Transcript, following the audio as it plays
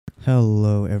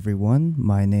Hello everyone,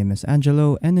 my name is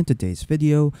Angelo, and in today's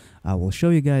video, I will show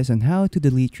you guys on how to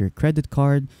delete your credit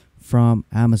card from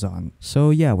Amazon. So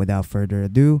yeah, without further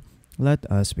ado, let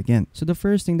us begin. So the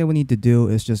first thing that we need to do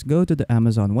is just go to the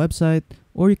Amazon website,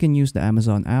 or you can use the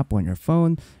Amazon app on your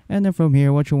phone, and then from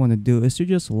here what you want to do is to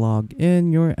just log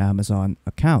in your Amazon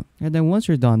account. And then once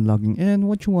you're done logging in,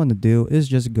 what you want to do is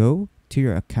just go to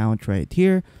your account right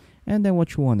here. And then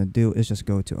what you want to do is just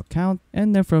go to account,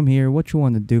 and then from here what you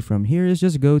want to do from here is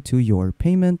just go to your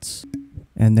payments,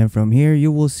 and then from here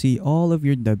you will see all of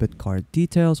your debit card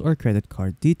details or credit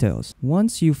card details.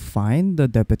 Once you find the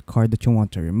debit card that you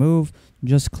want to remove,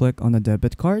 just click on the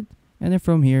debit card, and then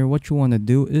from here what you want to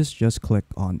do is just click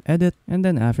on edit, and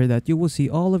then after that you will see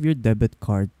all of your debit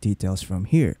card details from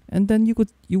here. And then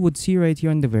you would see right here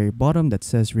on the very bottom that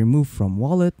says remove from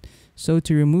wallet. So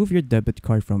to remove your debit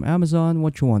card from Amazon,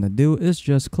 what you want to do is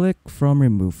just click from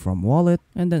remove from wallet,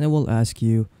 and then it will ask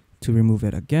you to remove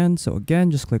it again. So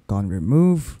again, just click on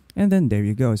remove, and then there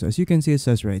you go. So as you can see, it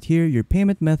says right here, your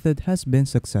payment method has been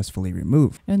successfully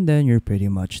removed, and then you're pretty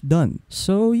much done.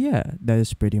 So yeah, that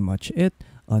is pretty much it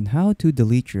on how to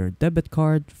delete your debit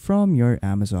card from your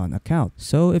Amazon account.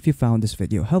 So if you found this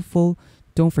video helpful,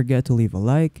 don't forget to leave a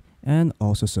like and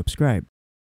also subscribe.